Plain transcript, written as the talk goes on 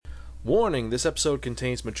Warning, this episode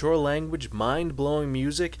contains mature language, mind-blowing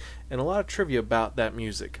music, and a lot of trivia about that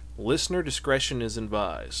music. Listener discretion is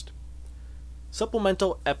advised.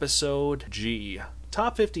 Supplemental Episode G.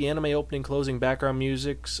 Top 50 anime opening closing background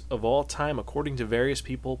musics of all time according to various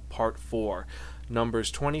people, Part 4. Numbers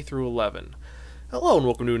 20 through 11. Hello and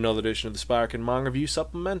welcome to another edition of the Spiraken Manga Review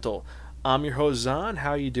Supplemental. I'm your host Zahn.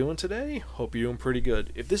 How are you doing today? Hope you're doing pretty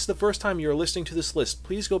good. If this is the first time you're listening to this list,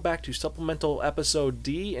 please go back to Supplemental Episode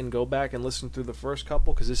D and go back and listen through the first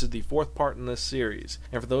couple because this is the fourth part in this series.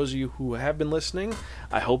 And for those of you who have been listening,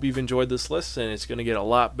 I hope you've enjoyed this list and it's going to get a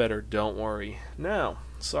lot better, don't worry. Now,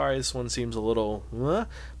 sorry this one seems a little,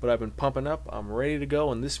 but I've been pumping up, I'm ready to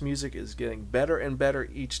go, and this music is getting better and better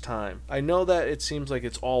each time. I know that it seems like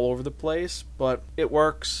it's all over the place, but it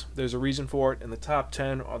works, there's a reason for it, and the top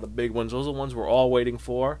 10 are the big ones. Those are the ones we're all waiting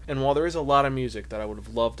for, and while there is a lot of music that I would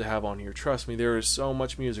have loved to have on here, trust me, there is so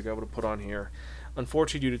much music I would have put on here.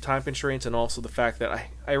 Unfortunately, due to time constraints and also the fact that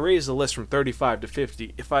I raised the list from 35 to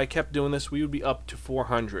 50, if I kept doing this, we would be up to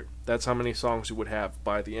 400. That's how many songs we would have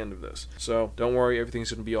by the end of this. So, don't worry,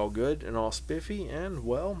 everything's going to be all good and all spiffy, and,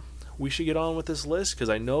 well, we should get on with this list, because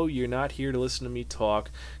I know you're not here to listen to me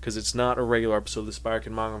talk, because it's not a regular episode of the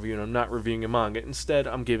Spiraken Manga Review, and I'm not reviewing a manga. Instead,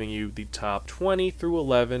 I'm giving you the top 20 through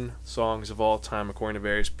 11 songs of all time according to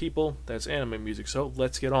various people. That's anime music, so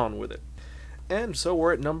let's get on with it. And so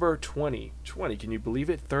we're at number 20. 20, can you believe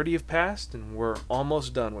it? 30 have passed, and we're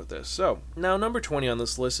almost done with this. So, now number 20 on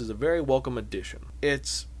this list is a very welcome addition.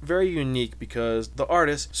 It's very unique because the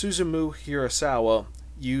artist, Suzumu Hirasawa,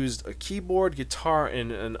 used a keyboard, guitar,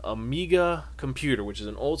 and an Amiga computer, which is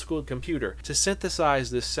an old school computer, to synthesize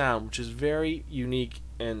this sound, which is very unique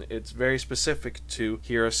and it's very specific to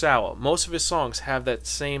Hirasawa. Most of his songs have that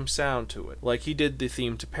same sound to it. Like he did the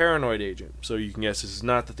theme to Paranoid Agent, so you can guess this is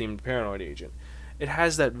not the theme to Paranoid Agent. It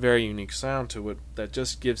has that very unique sound to it that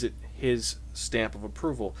just gives it his stamp of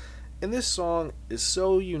approval. And this song is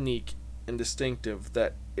so unique and distinctive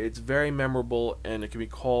that it's very memorable and it can be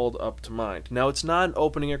called up to mind. Now, it's not an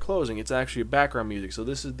opening or closing, it's actually background music, so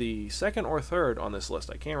this is the second or third on this list.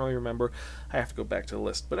 I can't really remember, I have to go back to the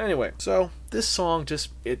list. But anyway, so this song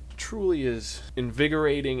it truly is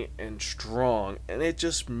invigorating and strong, and it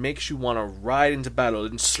just makes you want to ride into battle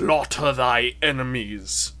and slaughter thy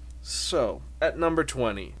enemies. So, at number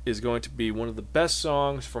 20 is going to be one of the best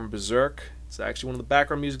songs from Berserk. It's actually one of the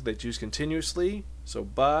background music they use continuously. So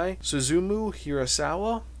by Suzumu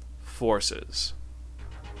Hirasawa, Forces.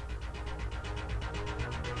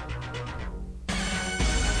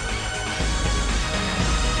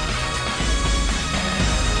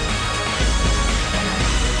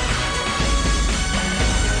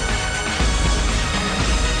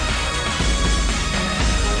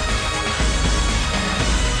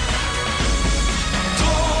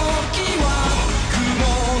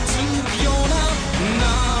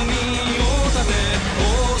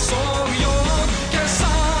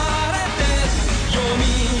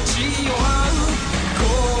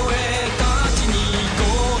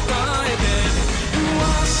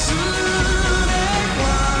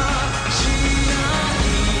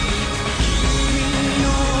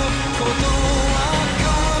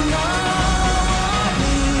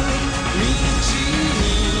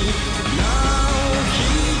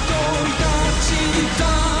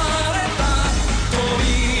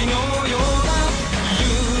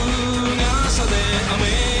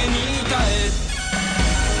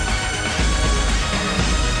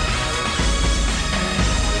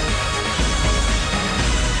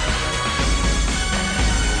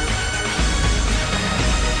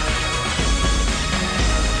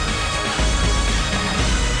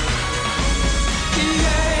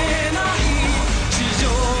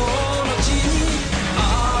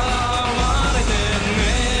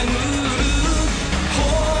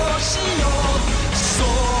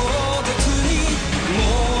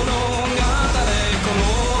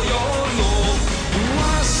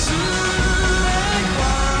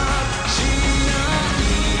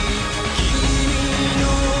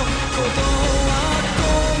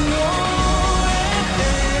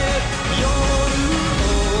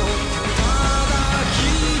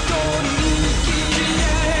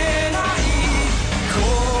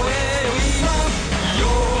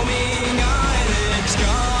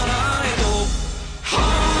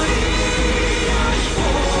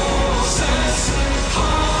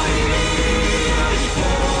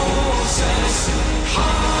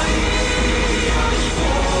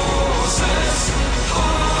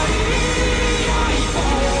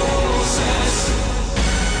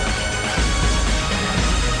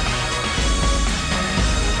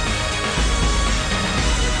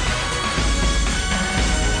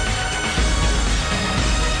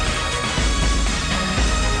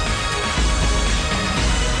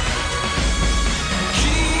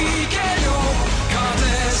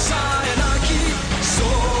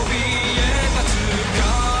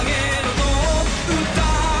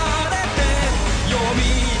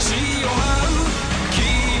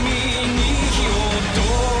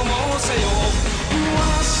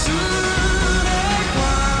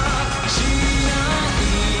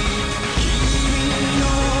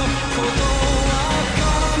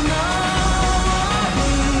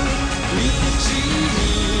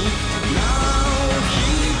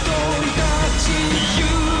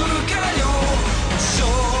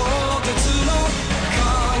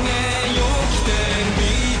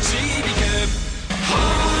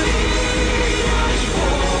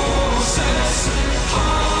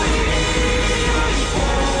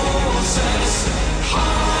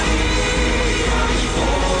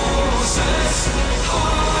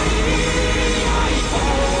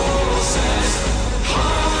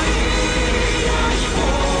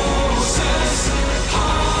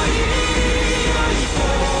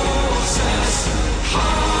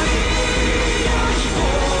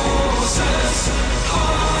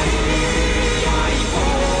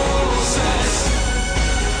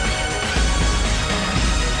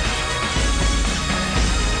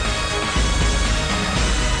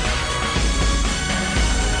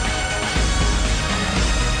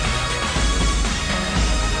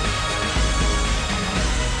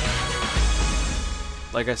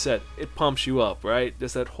 like I said, it pumps you up, right?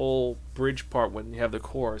 Just that whole bridge part when you have the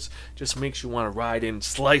chorus just makes you want to ride in,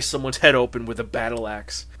 slice someone's head open with a battle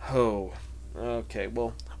axe. Oh, okay,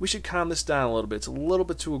 well, we should calm this down a little bit. It's a little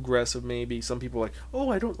bit too aggressive, maybe. Some people are like, oh,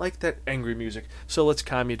 I don't like that angry music. So let's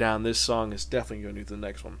calm you down. This song is definitely going to do the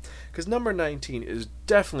next one. Because number 19 is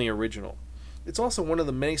definitely original. It's also one of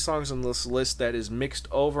the many songs on this list that is mixed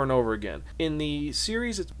over and over again. In the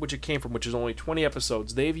series which it came from, which is only 20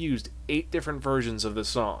 episodes, they've used 8 different versions of this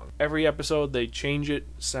song. Every episode they change it,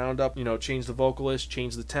 sound up, change the vocalist,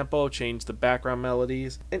 change the tempo, change the background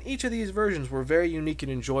melodies. And each of these versions were very unique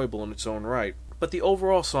and enjoyable in its own right. But the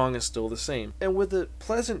overall song is still the same. And with the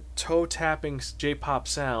pleasant toe-tapping J-pop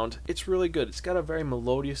sound, it's really good. It's got a very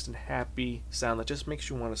melodious and happy sound that just makes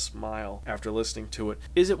you want to smile after listening to it.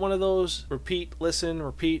 Is it one of those repeat, listen,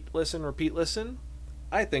 repeat, listen, repeat, listen?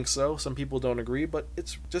 I think so. Some people don't agree, but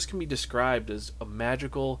it just can be described as a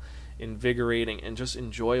magical, invigorating, and just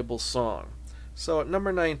enjoyable song. So at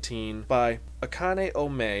number 19, by Akane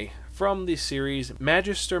Ome, from the series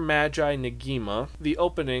Magister Magi Negima, the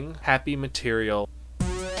opening, Happy Material.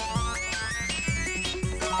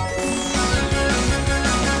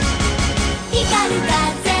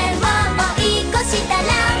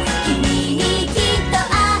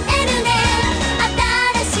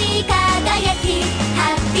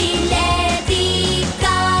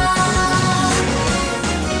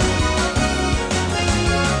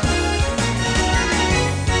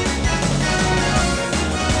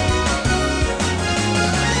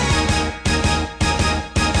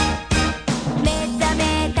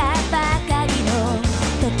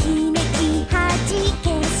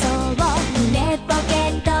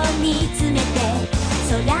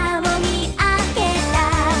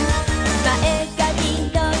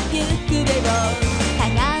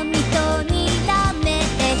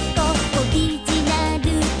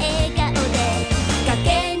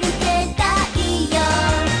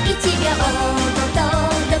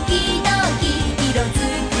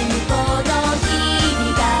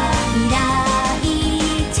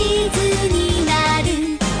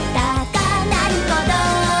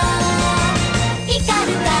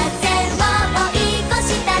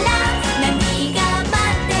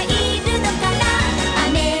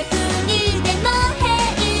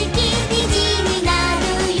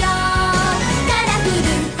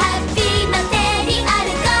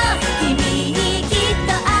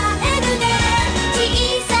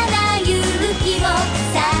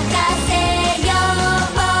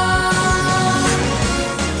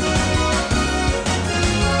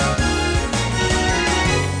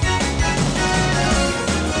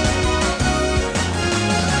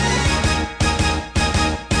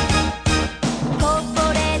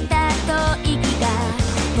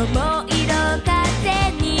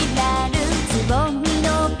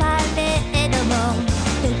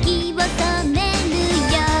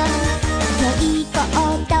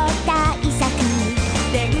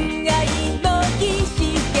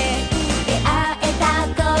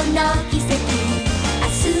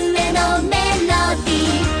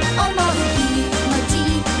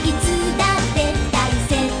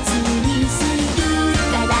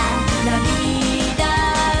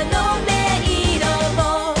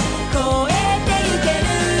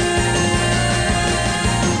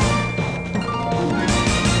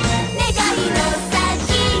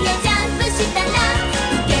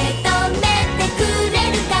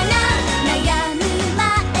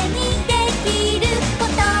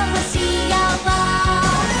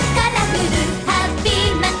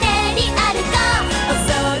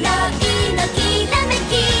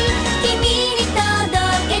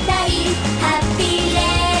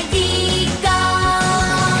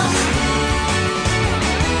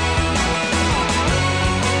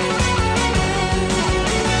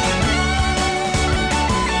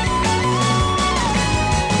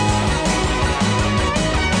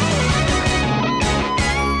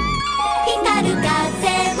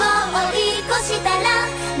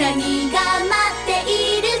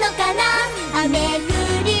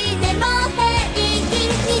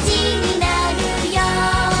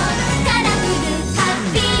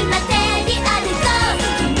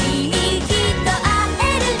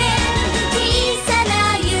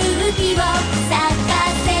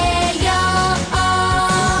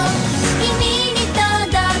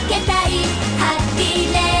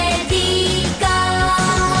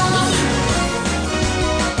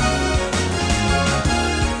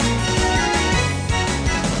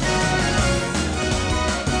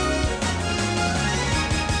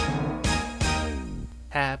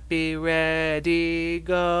 'Be ready,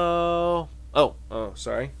 go. Oh,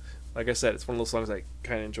 sorry. Like I said, it's one of those songs I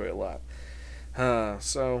kind of enjoy a lot.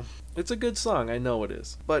 So, it's a good song, I know it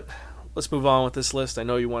is. But let's move on with this list. I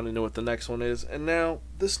know you want to know what the next one is. And now,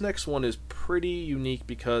 this next one is pretty unique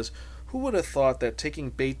because who would have thought that taking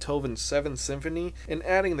Beethoven's 7th Symphony and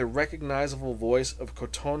adding the recognizable voice of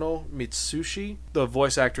Kotono Mitsushi, the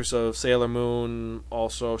voice actress of Sailor Moon,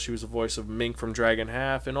 also she was the voice of Mink from Dragon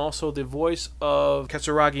Half, and also the voice of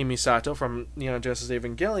Katsuragi Misato from Neon Genesis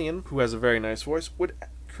Evangelion, who has a very nice voice, would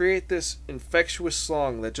create this infectious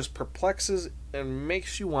song that just perplexes and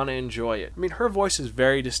makes you want to enjoy it. I mean, her voice is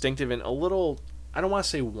very distinctive and a little, I don't want to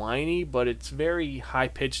say whiny, but it's very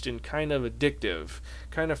high-pitched and kind of addictive.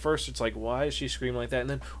 Kind of first it's like, why is she screaming like that? And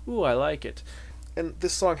then, ooh, I like it. And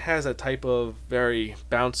this song has a type of very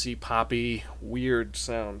bouncy, poppy, weird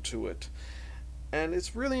sound to it. And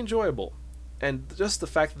it's really enjoyable. And just the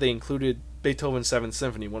fact that they included Beethoven's 7th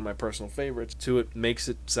Symphony, one of my personal favorites, to it makes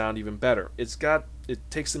it sound even better. It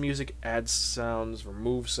takes the music, adds sounds,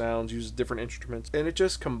 removes sounds, uses different instruments, and it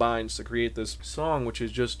just combines to create this song which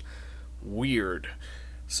is just weird.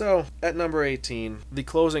 So, at number 18, the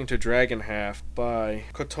closing to Dragon Half by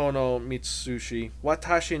Kotono Mitsushi,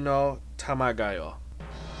 Watashi no Tamagayo.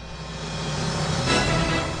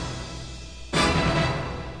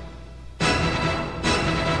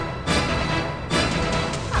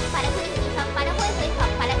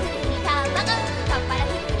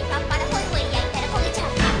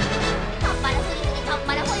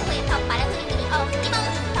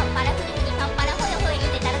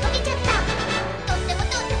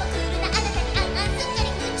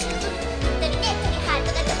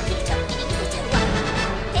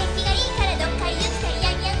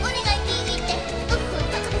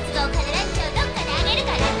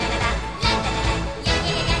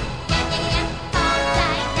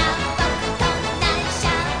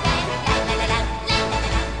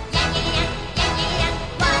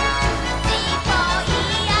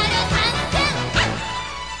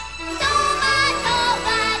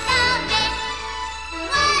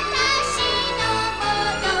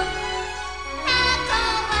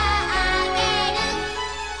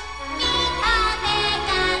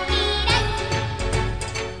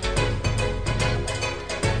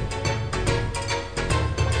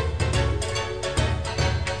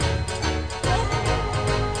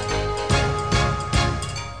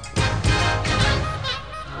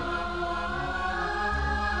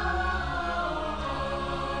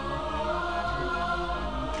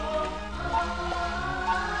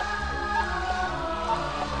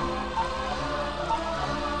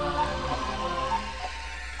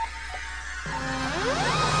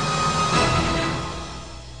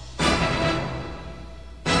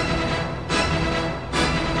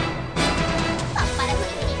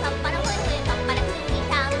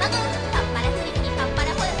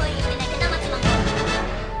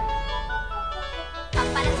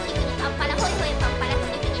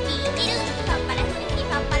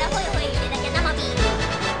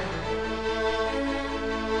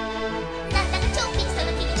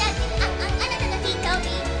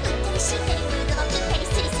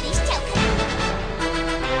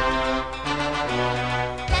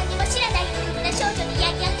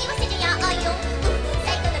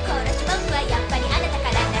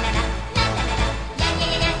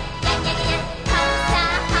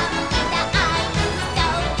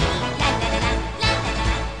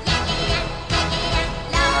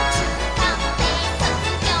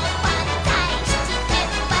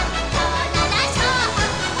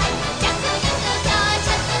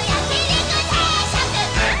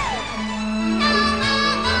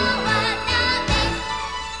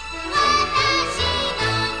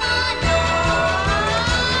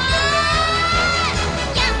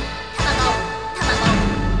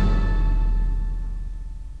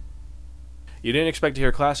 'You didn't expect to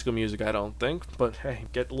hear classical music, I don't think, but hey,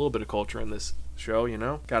 get a little bit of culture in this show, you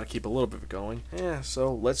know? Gotta keep a little bit of it going. Yeah,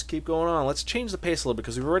 so let's keep going on. Let's change the pace a little bit,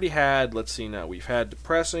 because we've already had, let's see now, we've had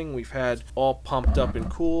depressing, we've had all pumped up and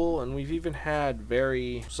cool, and we've even had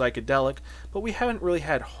very psychedelic, but we haven't really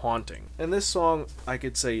had haunting. And this song, I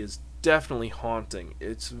could say, is definitely haunting.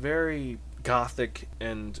 It's very gothic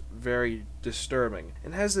and very disturbing,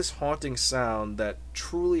 and has this haunting sound that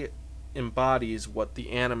truly embodies what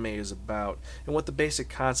the anime is about and what the basic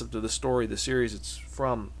concept of the story, the series it's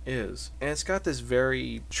from, is. And it's got this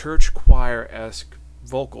very church choir-esque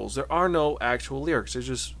vocals. There are no actual lyrics, there's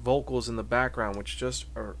just vocals in the background which just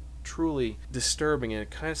are truly disturbing, and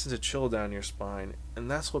it kind of sends a chill down your spine,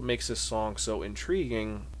 and that's what makes this song so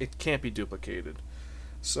intriguing. It can't be duplicated.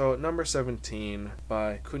 So, number 17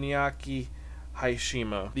 by Kuniaki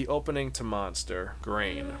Haishima, the opening to Monster,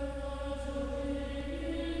 Grain.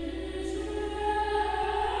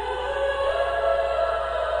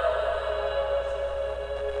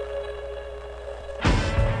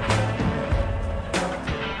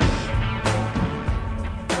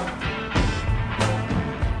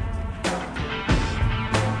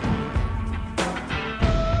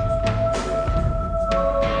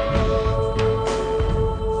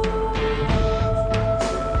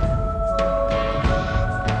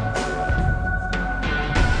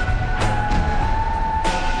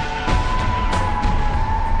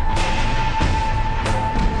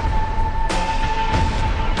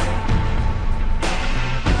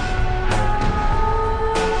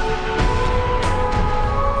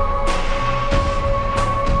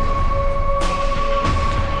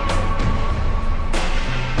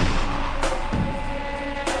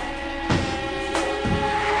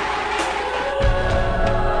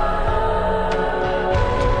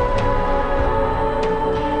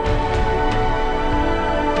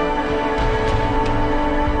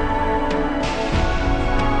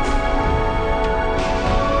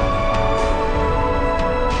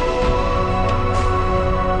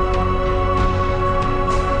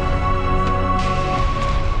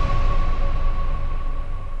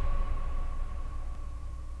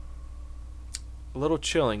 A little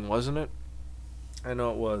chilling, wasn't it? I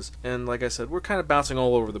know it was. And like I said, we're kind of bouncing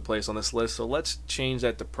all over the place on this list, so let's change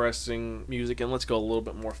that depressing music and let's go a little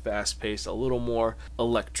bit more fast paced, a little more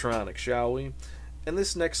electronic, shall we? And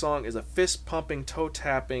this next song is a fist pumping, toe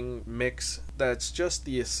tapping mix that's just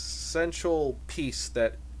the essential piece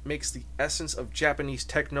that makes the essence of Japanese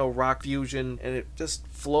techno rock fusion, and it just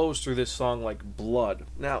flows through this song like blood.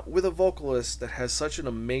 Now, with a vocalist that has such an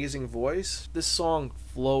amazing voice, this song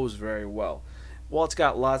flows very well. While it's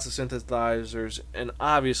got lots of synthesizers and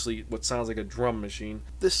obviously what sounds like a drum machine,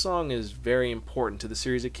 this song is very important to the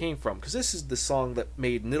series it came from, because this is the song that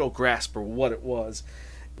made Niddle Grasper what it was.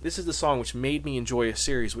 This is the song which made me enjoy a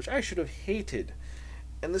series which I should have hated.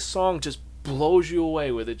 And this song just blows you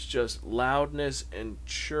away with its just loudness and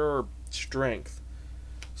sure strength.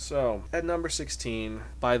 So, at number 16,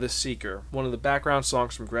 by The Seeker, one of the background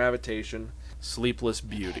songs from Gravitation, Sleepless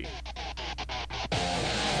Beauty.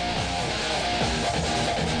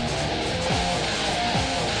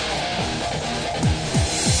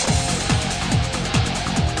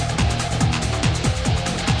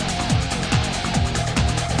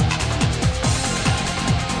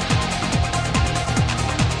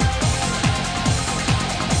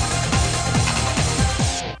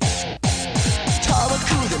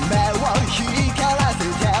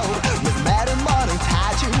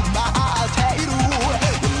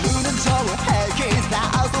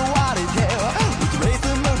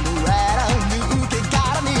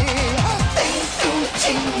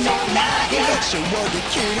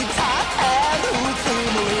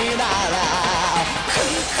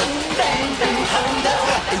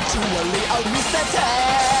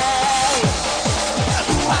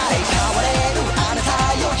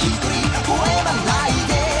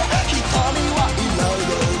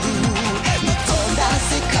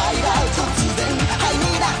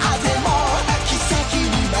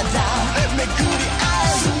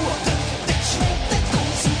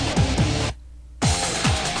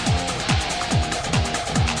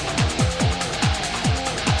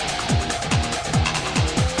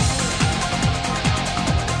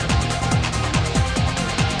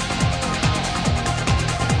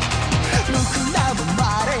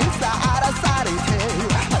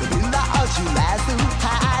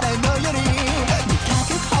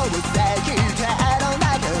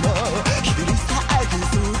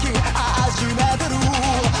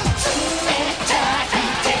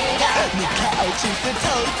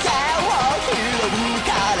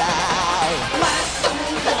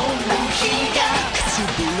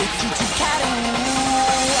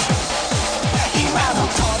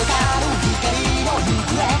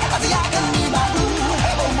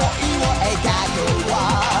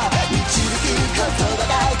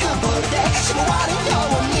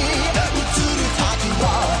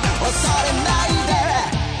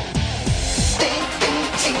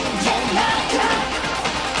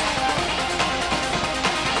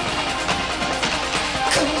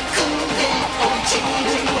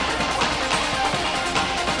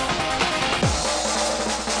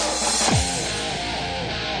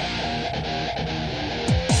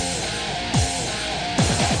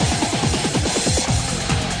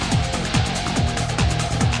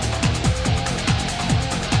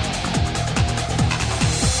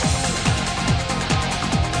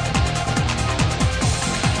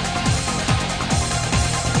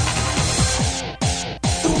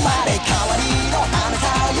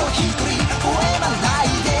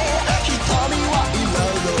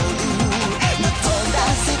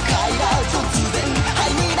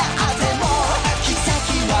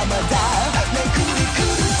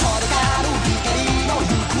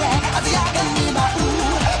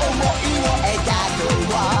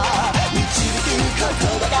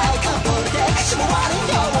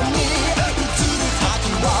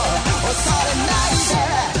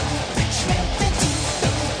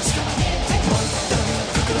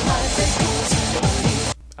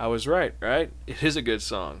 I was right? It is a good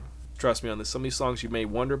song. Trust me on this. Some of these songs you may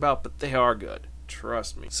wonder about, but they are good.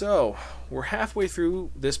 Trust me. So, we're halfway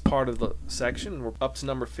through this part of the section. We're up to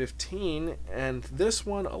number 15, and this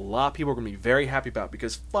one a lot of people are going to be very happy about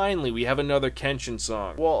because finally we have another Kenshin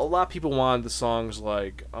song. Well, a lot of people wanted the songs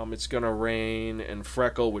like It's Gonna Rain and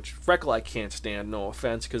Freckle, which Freckle I can't stand, no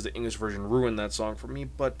offense, because the English version ruined that song for me,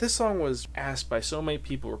 but this song was asked by so many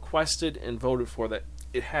people, requested and voted for, that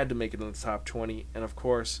it had to make it in the top 20, and of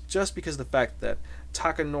course, just because of the fact that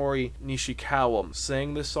Takanori Nishikawa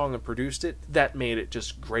sang this song and produced it, that made it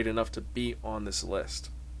just great enough to be on this list.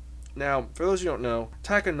 Now, for those who don't know,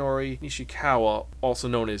 Takanori Nishikawa, also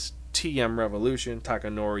known as TM Revolution,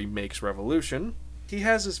 Takanori Makes Revolution, He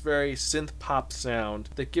has this very synth pop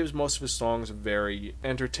sound that gives most of his songs a very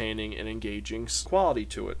entertaining and engaging quality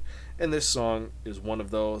to it. And this song is one of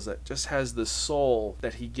those that just has the soul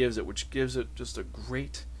that he gives it, which gives it just a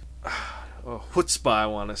great chutzpah, I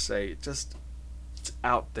want to say. It's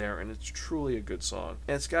out there, and it's truly a good song.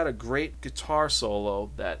 And it's got a great guitar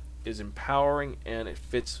solo that is empowering, and it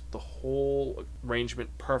fits the whole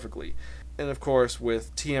arrangement perfectly. And of course,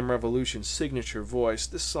 with TM Revolution's signature voice,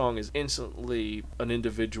 this song is instantly an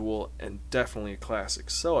individual and definitely a classic.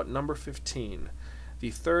 So at number 15, the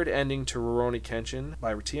third ending to Rurouni Kenshin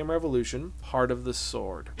by TM Revolution, Heart of the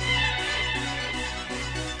Sword.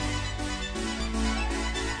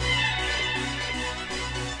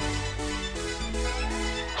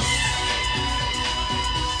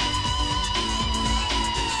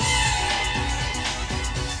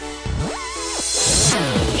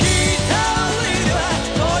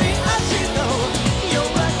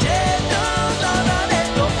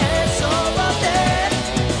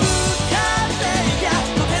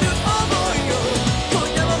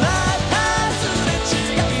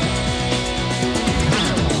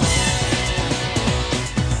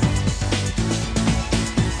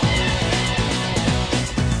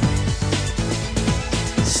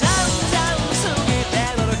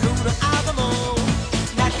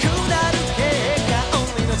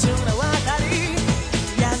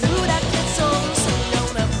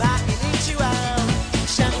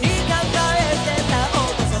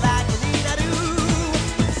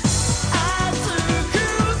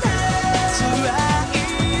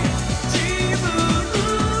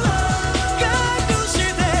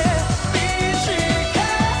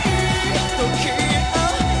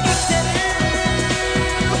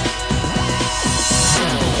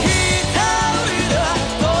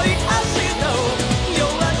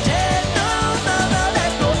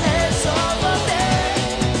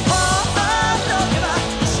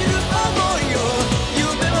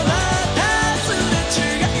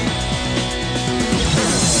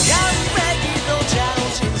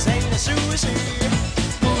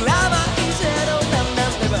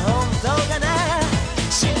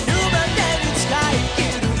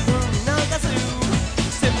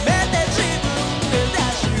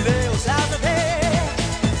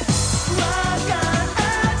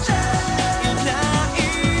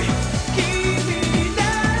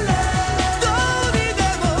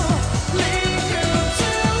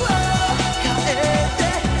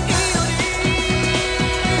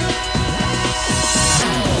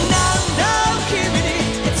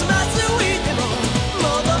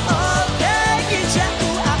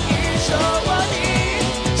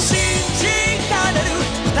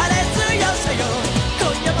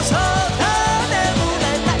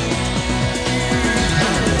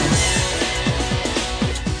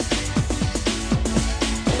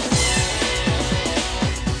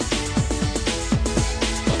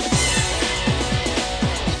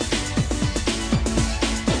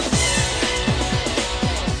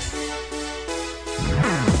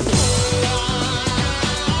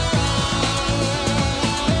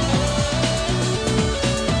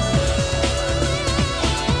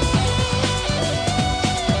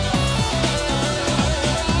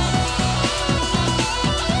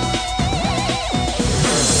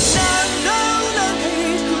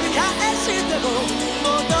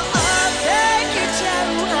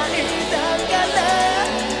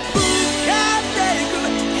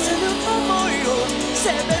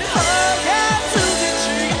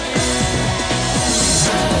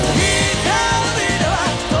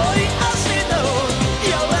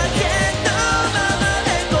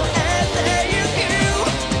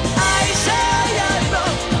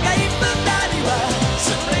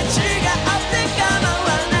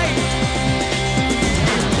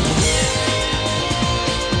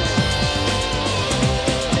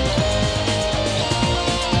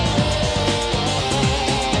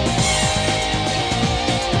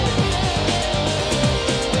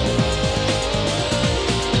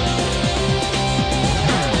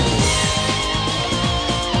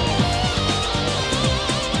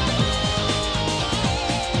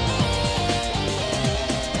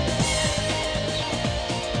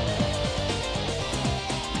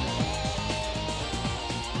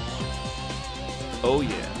 'Oh Yeah.'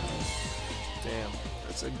 Damn,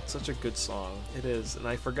 that's such a good song. It is, and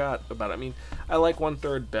I forgot about it. I mean, I like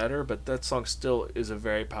 1/3 better, but that song still is a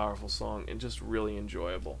very powerful song and just really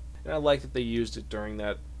enjoyable. And I like that they used it during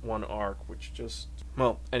that one arc, which just...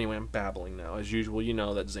 Well, anyway, I'm babbling now. As usual, you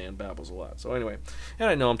know that Zan babbles a lot. So anyway, and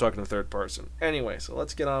I know I'm talking to third person. Anyway, so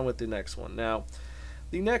let's get on with the next one. Now,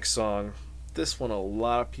 the next song, this one a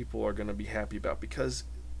lot of people are going to be happy about because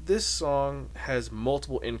this song has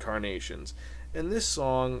multiple incarnations. And this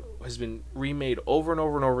song has been remade over and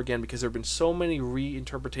over and over again because there have been so many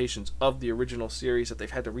reinterpretations of the original series that they've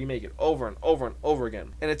had to remake it over and over and over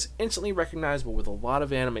again. And it's instantly recognizable with a lot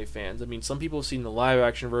of anime fans. I mean, some people have seen the live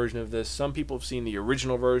action version of this, some people have seen the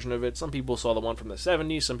original version of it, some people saw the one from the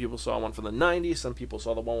 70s, some people saw one from the 90s, some people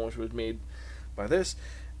saw the one which was made by this.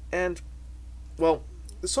 And, well,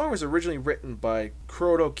 the song was originally written by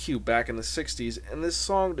Kuroda Q back in the 60s, and this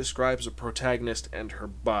song describes a protagonist and her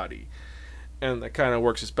body. And that kind of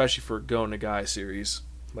works especially for a Go Nagai series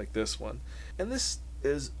like this one. And this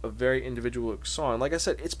is a very individual song. Like I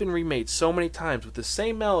said, it's been remade so many times with the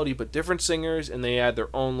same melody but different singers, and they add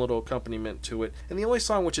their own little accompaniment to it. And the only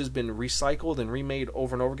song which has been recycled and remade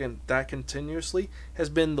over and over again that continuously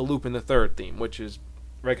has been the Lupin the Third theme, which is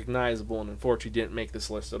recognizable and unfortunately didn't make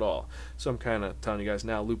this list at all. So I'm kind of telling you guys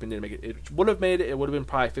now, Lupin didn't make it. It would have made it. It would have been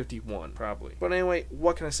probably 51, probably. But anyway,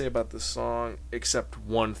 what can I say about this song except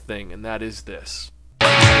one thing, and that is this. あ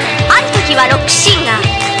る時はロックシンガー、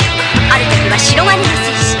ある時は白ワニの戦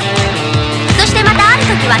士、そしてまたある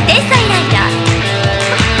時は天才ライダー。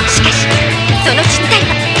しかしその実態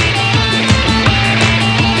は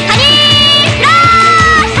ハニーフラ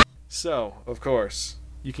ッシュ。 So, of course,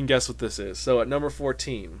 you can guess what this is. So at number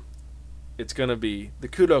 14, it's gonna be the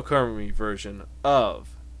Kudo Komi version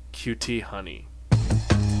of QT Honey.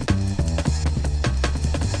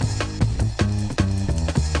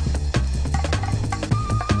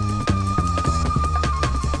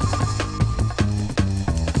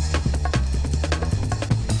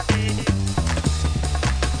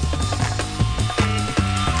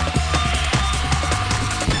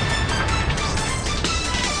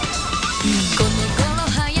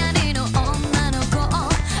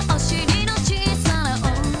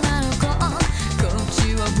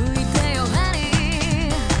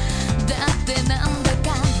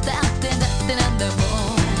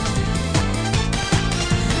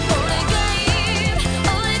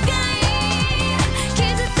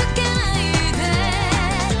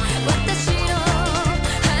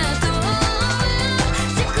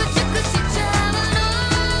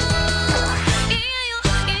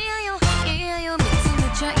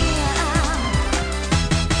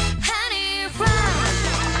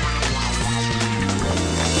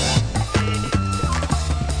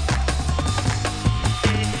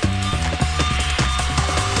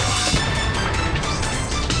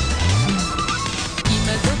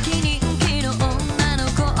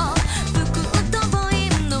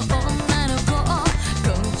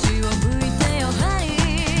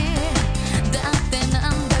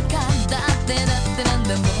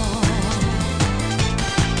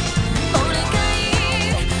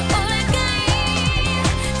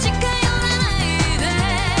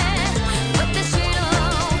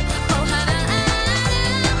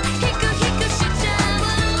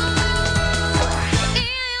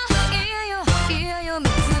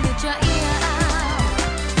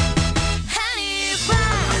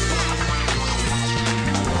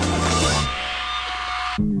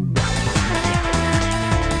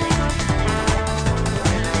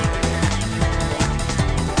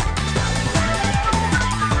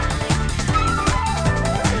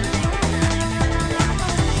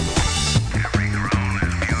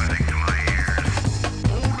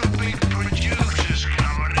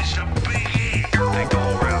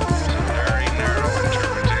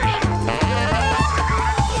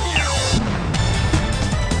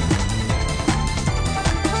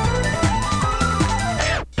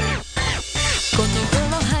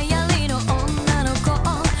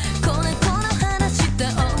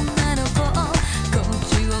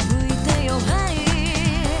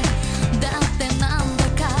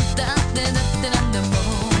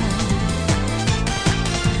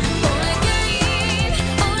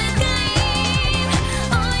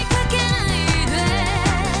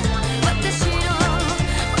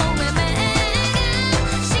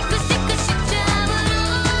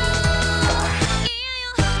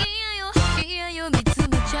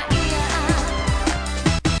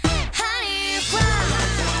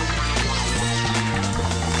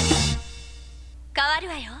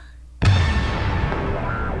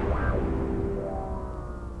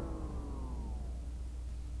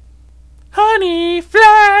 Honey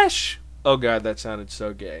Flash! Oh god, that sounded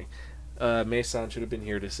so gay. Mason should have been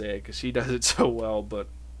here to say it because she does it so well, but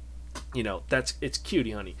you know, it's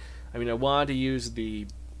cutie honey. I mean, I wanted to use the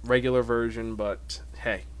regular version, but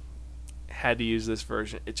hey, had to use this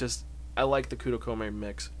version. I like the Kudo Komi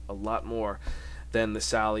mix a lot more than the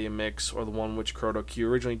Salia mix or the one which Kuroda Q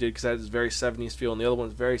originally did, because that is very 70s feel, and the other one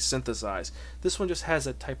is very synthesized. This one just has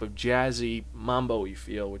that type of jazzy, mambo-y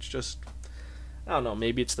feel, which just, I don't know,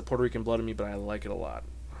 maybe it's the Puerto Rican blood in me, but I like it a lot.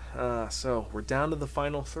 So we're down to the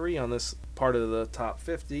final 3 on this part of the top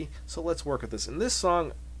 50, so let's work with this. And this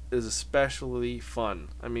song is especially fun.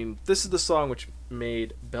 I mean, this is the song which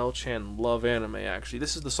made Bell-chan love anime, actually.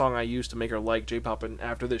 This is the song I used to make her like J-pop, and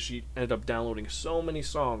after this she ended up downloading so many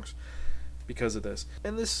songs because of this.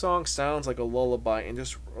 And this song sounds like a lullaby and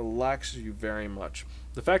just relaxes you very much.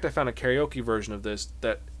 The fact I found a karaoke version of this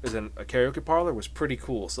that is in a karaoke parlor was pretty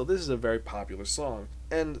cool, so this is a very popular song.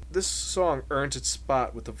 And this song earns its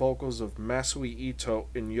spot with the vocals of Masui Ito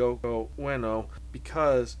and Yoko Ueno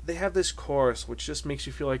because they have this chorus which just makes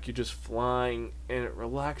you feel like you're just flying, and it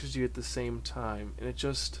relaxes you at the same time, and it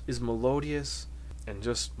just is melodious and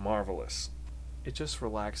just marvelous. It just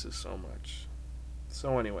relaxes so much.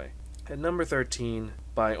 So anyway, at number 13,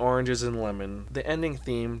 by Oranges and Lemon, the ending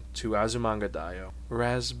theme to Azumanga Daioh,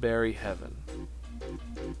 Raspberry Heaven.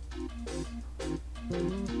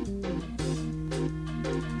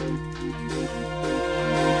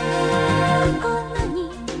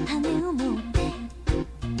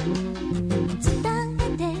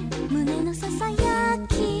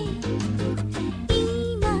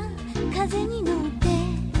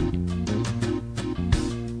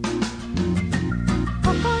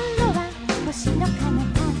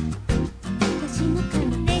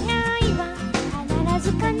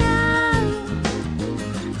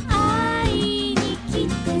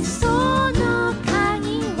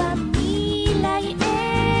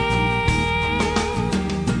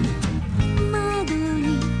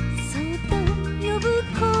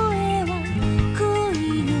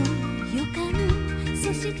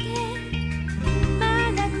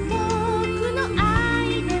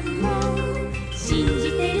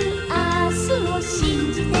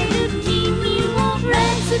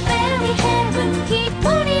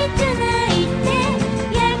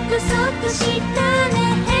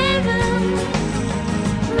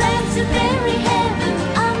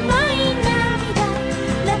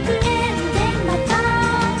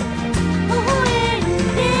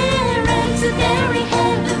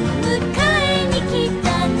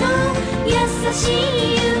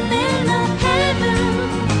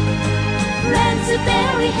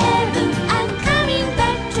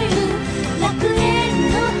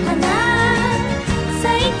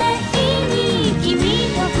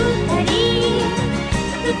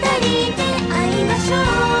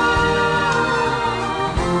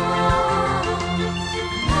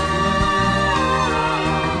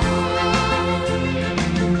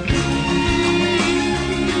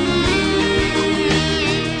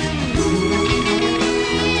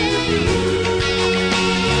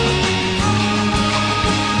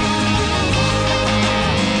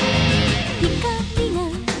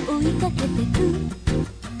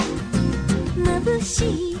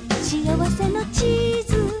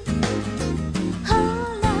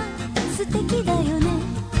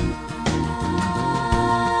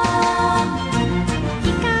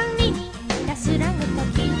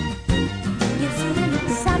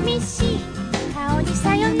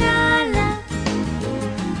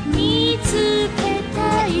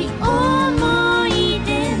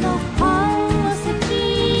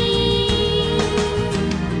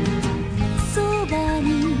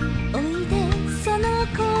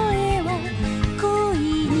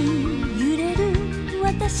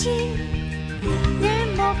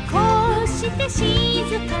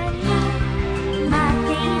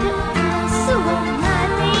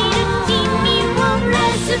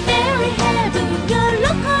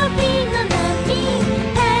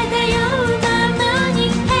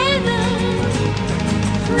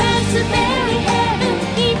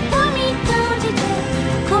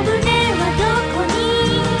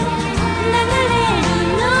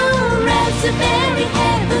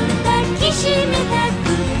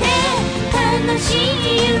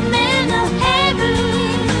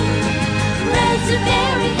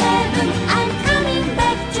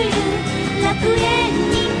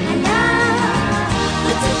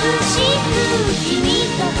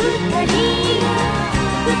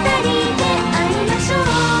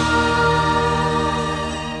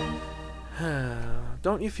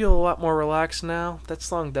 'Don't you feel a lot more relaxed now? That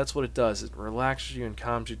song, that's what it does. It relaxes you and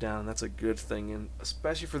calms you down. That's a good thing. And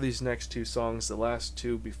especially for these next 2 songs, the last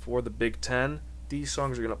 2 before the Big 10, these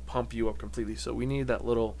songs are going to pump you up completely. So we need that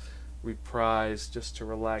little reprise just to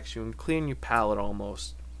relax you and clean your palate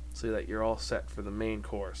almost, so that you're all set for the main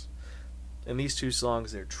course. And these 2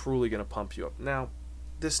 songs, they're truly going to pump you up. Now,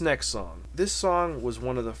 this next song. This song was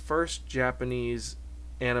one of the first Japanese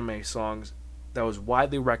anime songs that was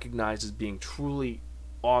widely recognized as being truly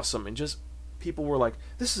awesome, and just people were like,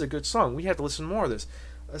 this is a good song, we have to listen more of this,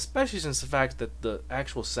 especially since the fact that the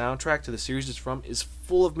actual soundtrack to the series it's from is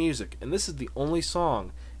full of music, and this is the only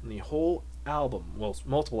song in the whole album, well,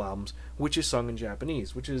 multiple albums, which is sung in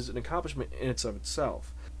Japanese, which is an accomplishment in its of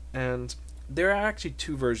itself. And there are actually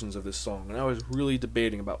two versions of this song, and I was really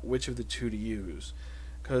debating about which of the two to use,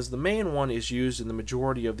 because the main one is used in the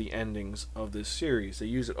majority of the endings of this series. They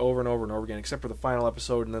use it over and over and over again, except for the final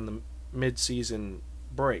episode and then the mid-season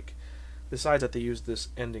break. Besides that, they use this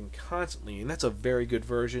ending constantly, and that's a very good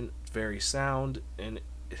version. It's very sound, and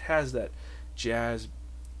it has that jazz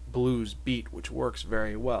blues beat, which works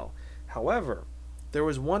very well. However, there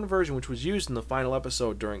was one version which was used in the final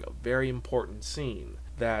episode during a very important scene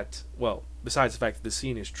that, well, besides the fact that the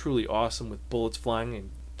scene is truly awesome with bullets flying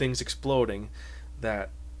and things exploding,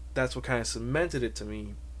 that's what kind of cemented it to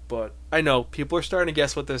me. But I know people are starting to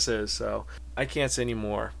guess what this is, so I can't say any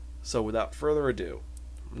more. So without further ado,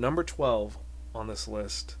 number 12 on this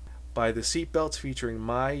list, by the Seatbelts featuring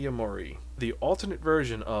Mai Yamori, the alternate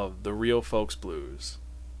version of the Real Folks Blues.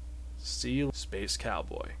 See you, Space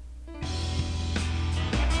Cowboy. 「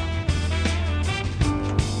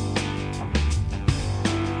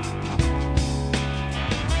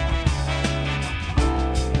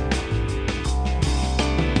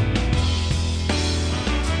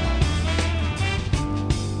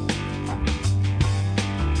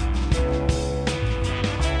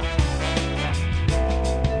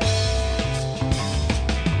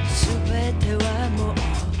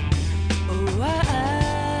終わっ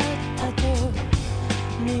たと」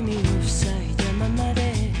「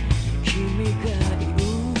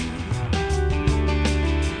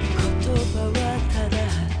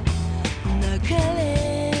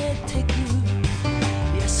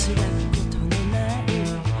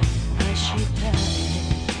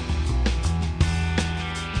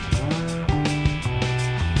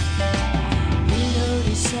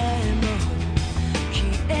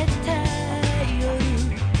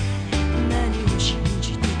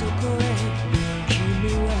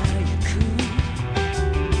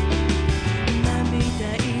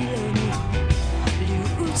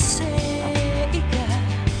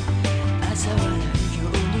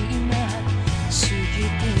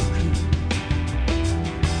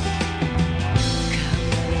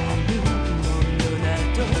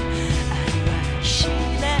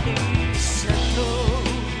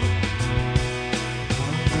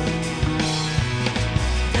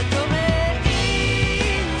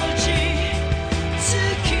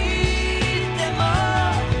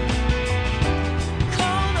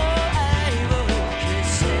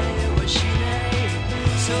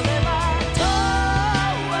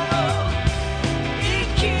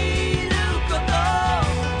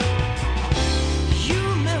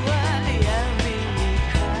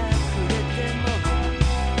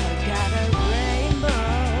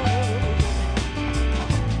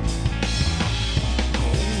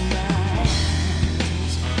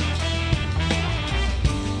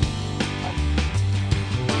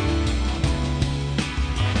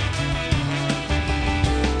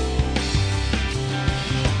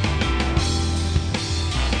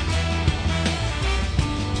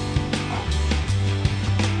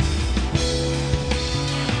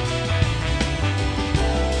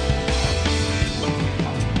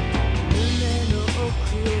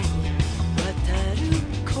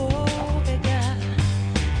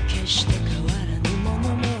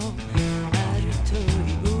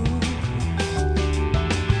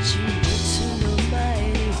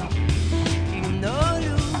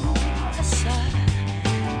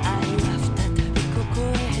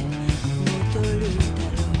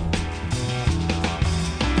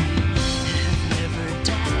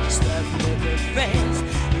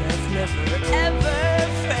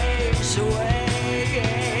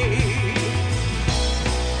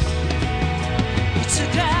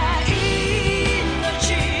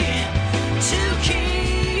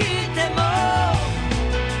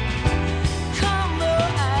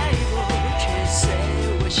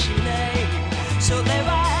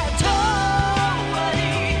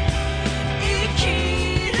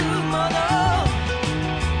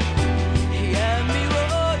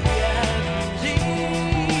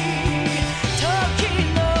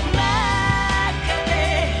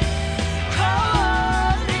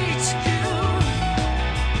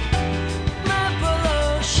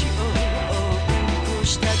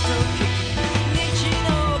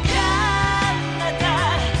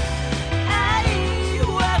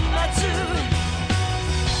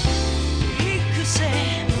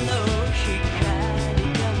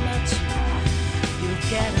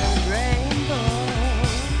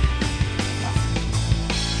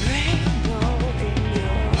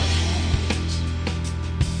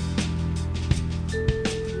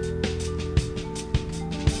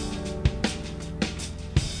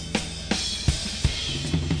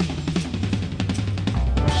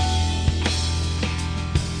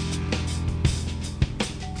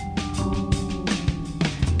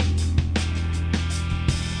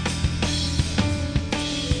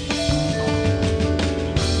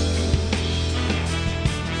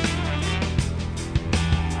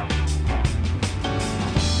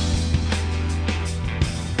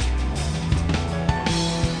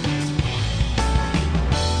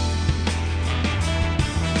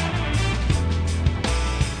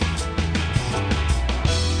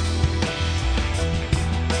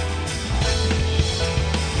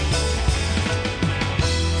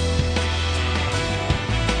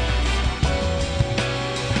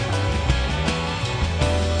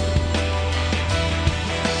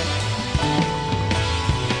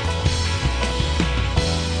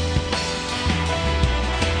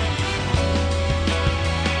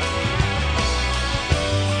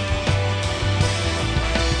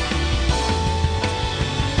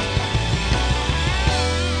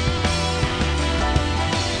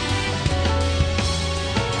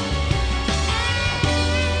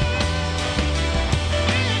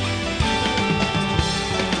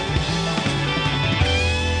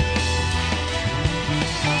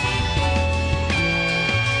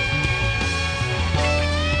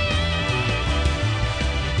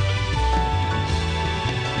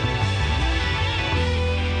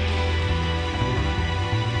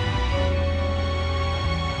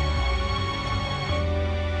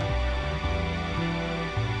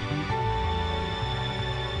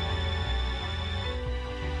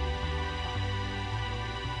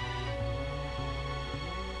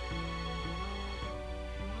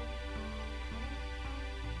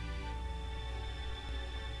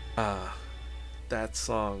That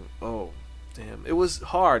song, oh damn, it was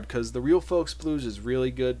hard because the Real Folks Blues is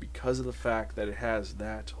really good because of the fact that it has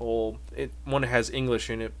that whole, it has English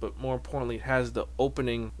in it, but more importantly it has the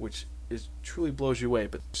opening, which is truly blows you away.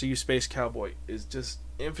 But See You Space Cowboy is just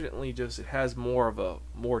infinitely, just it has more of a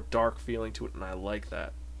more dark feeling to it, and I like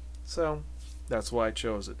that, so that's why I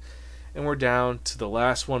chose it. And we're down to the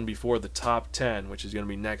last one before the top 10, which is going to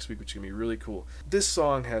be next week, which is going to be really cool. This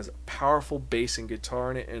song has powerful bass and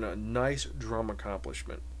guitar in it and a nice drum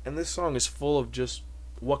accomplishment. And this song is full of just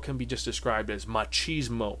what can be just described as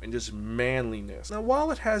machismo and just manliness. Now,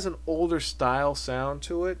 while it has an older style sound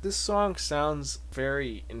to it, this song sounds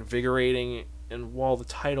very invigorating, and while the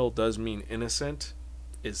title does mean innocent,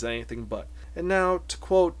 it's anything but. And now, to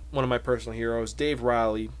quote one of my personal heroes, Dave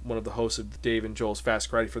Riley, one of the hosts of Dave and Joel's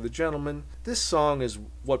Fast Karate for the Gentleman, this song is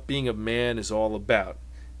what being a man is all about.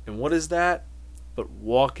 And what is that? But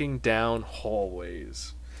walking down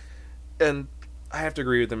hallways. And I have to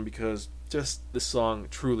agree with him because just this song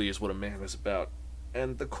truly is what a man is about.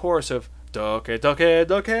 And the chorus of Doke, Doke,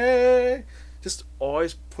 Doke just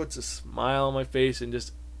always puts a smile on my face and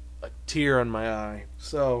just a tear on my eye.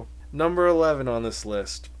 So, number 11 on this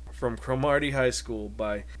list, from Cromartie High School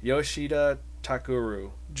by Yoshida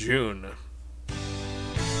Takuru, June.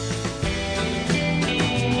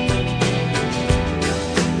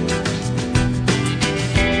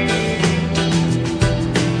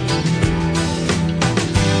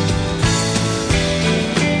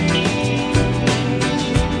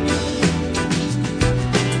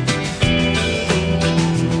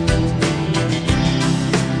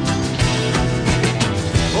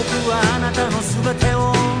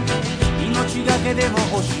 でも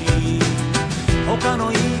欲しい他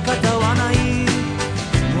の言い方はない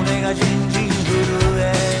胸がじんじん震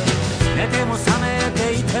え寝ても覚め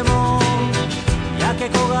ていても焼け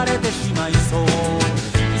焦がれてしまいそう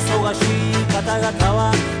忙しい方々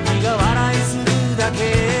は苦笑いするだ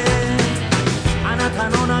けあなた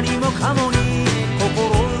の何もかもに心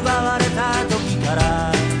奪われた時か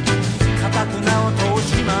ら固く名を通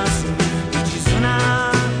します一途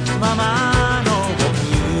なままの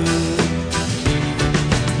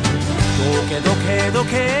どけどけど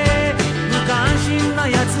け無関心な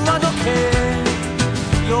やつはどけ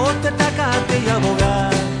酔ってたかって野暮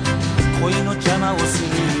が恋の邪魔をする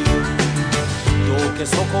どけ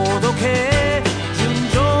そこどけ純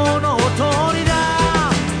情のおとり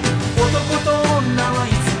だ男と女はい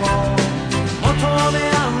つも求め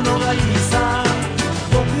合うのがいいさ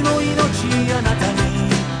僕の命あなた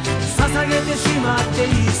に捧げてしまってい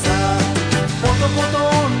いさ男と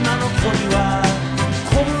女の距離は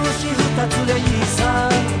拳二つでいいさ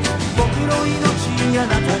僕の命あな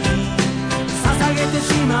たに捧げて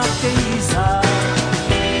しまっていいさ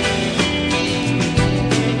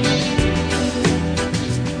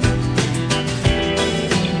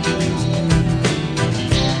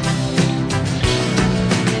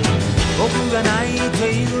僕が泣い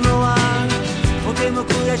ているのはとても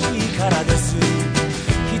悔しいからです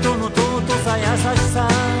人の尊さ優しさ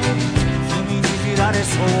踏みにじられ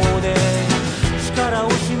そうで力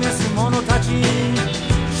を示す者たち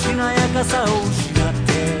しなやかさを失っ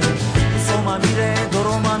て嘘まみれ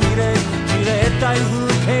泥まみれじれったい風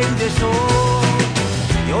景でしょ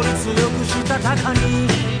うより強くしたたかに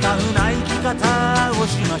タフな生き方を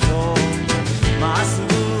しましょうまっすぐ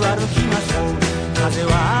歩きましょう風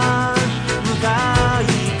は向かい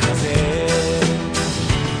風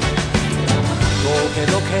どけ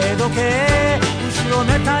どけどけ後ろ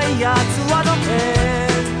めたいやつはどけ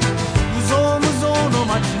の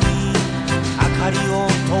街に明かりを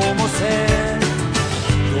灯せ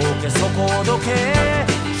どけそこどけ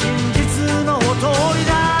真実のお通り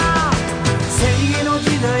だ正義の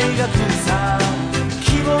時代が来るさ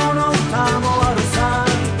希望の歌もあるさ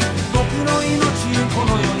僕の命こ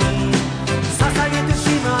の世に捧げてし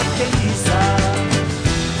まっていいさ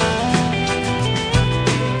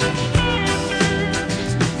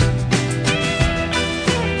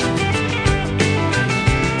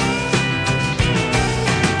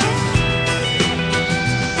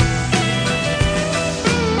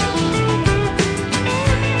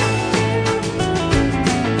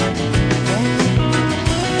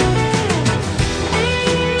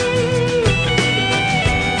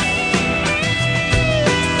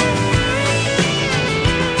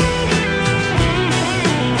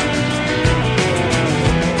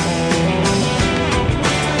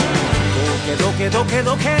どけ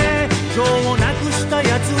どけ情をなくした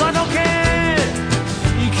やつはどけ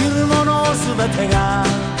生きるものすべてが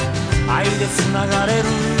愛でつながれる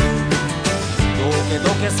どけ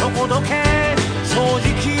どけそこどけ正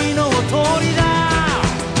直のお通りだ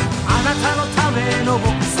あなたのための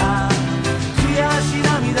僕さ悔し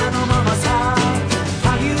涙のままさ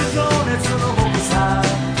たぎる情熱の僕さ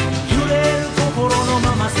揺れる心の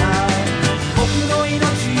ままさ僕の命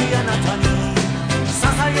あなたに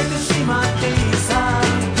捧げてしまっていいさ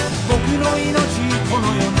僕の命こ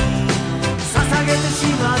の世に捧げてし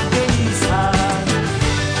まっていいさ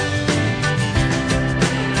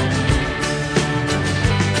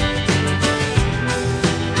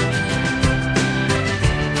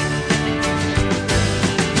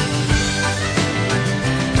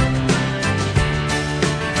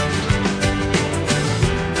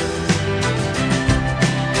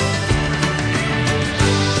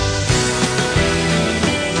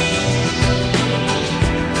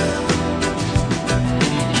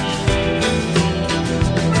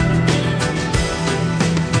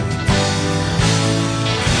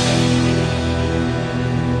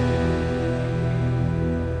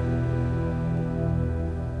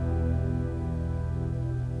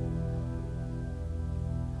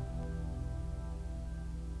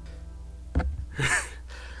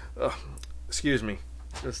Excuse me.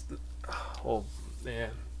 Oh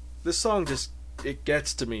man, this song just it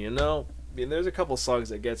gets to me. I mean, there's a couple songs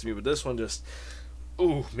that gets me, but this one just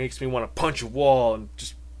makes me want to punch a wall and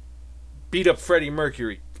just beat up Freddie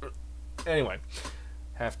Mercury. Anyway,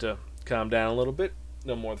 have to calm down a little bit.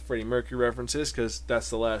 No more Freddie Mercury references because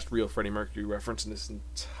that's the last real Freddie Mercury reference in this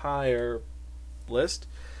entire list.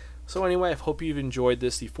 So anyway, I hope you've enjoyed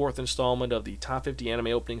this, the fourth installment of the Top 50 Anime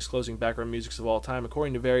Openings Closing Background Musics of All Time,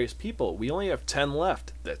 according to various people. We only have 10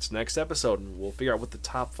 left. That's next episode, and we'll figure out what the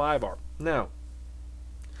top 5 are. Now,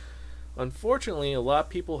 unfortunately, a lot of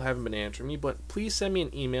people haven't been answering me, but please send me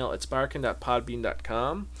an email at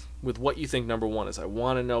spirekin.podbean.com with what you think number 1 is. I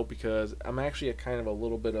want to know because I'm actually a kind of a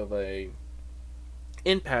little bit of a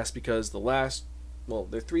impasse because there are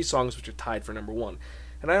 3 songs which are tied for number 1.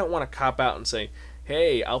 And I don't want to cop out and say,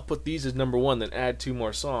 hey, I'll put these as number 1, then add 2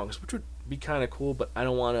 more songs, which would be kind of cool, but I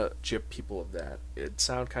don't want to chip people of that. It'd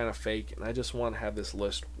sound kind of fake, and I just want to have this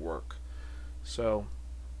list work. So,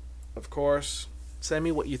 of course, send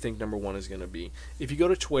me what you think number 1 is going to be. If you go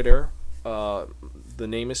to Twitter, the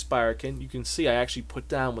name is Spirekin. You can see I actually put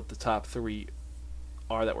down what the top 3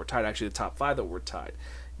 are that were tied, actually the top 5 that were tied.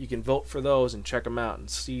 You can vote for those and check them out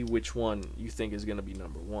and see which one you think is going to be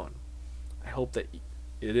number 1. I hope that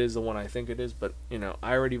it is the one I think it is, but, I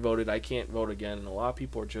already voted. I can't vote again, and a lot of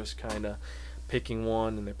people are just kind of picking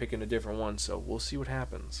one, and they're picking a different one, so we'll see what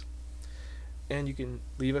happens. And you can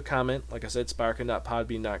leave a comment, like I said,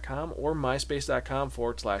 spirekin.podbean.com or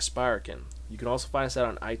myspace.com/spirekin. You can also find us out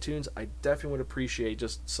on iTunes. I definitely would appreciate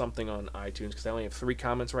just something on iTunes, because I only have 3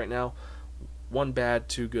 comments right now. 1 bad,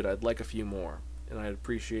 2 good. I'd like a few more, and I'd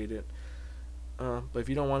appreciate it. But if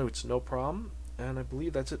you don't want to, it's no problem. And I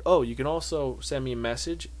believe that's it. Oh, you can also send me a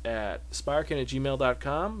message at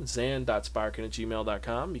spirekin@gmail.com,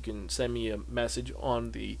 zan.spirekin@gmail.com. You can send me a message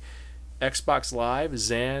on the Xbox Live,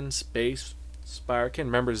 Zan space Spirekin.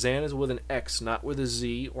 Remember, Zan is with an X, not with a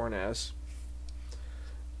Z or an S.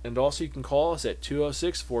 And also you can call us at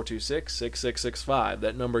 206-426-6665.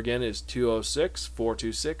 That number again is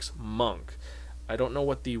 206-426-MONK. I don't know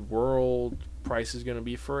what the world price is going to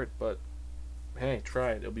be for it, but hey,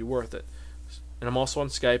 try it. It'll be worth it. And I'm also on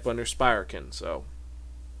Skype under Spirekin, so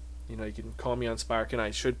you can call me on Spirekin. I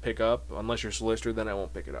should pick up. Unless you're a solicitor, then I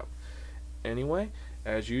won't pick it up. Anyway,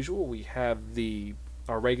 as usual, we have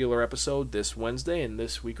our regular episode this Wednesday, and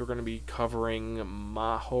this week we're going to be covering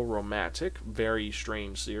Mahoromatic, very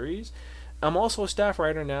strange series. I'm also a staff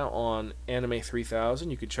writer now on Anime 3000.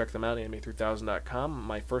 You can check them out, anime3000.com.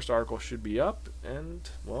 My first article should be up, and,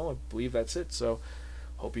 well, I believe that's it. So,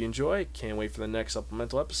 hope you enjoy. Can't wait for the next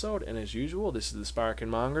supplemental episode. And as usual, this is the Spirekin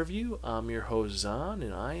Manga Review. I'm your host, Zan,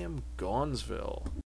 and I am Gonzville.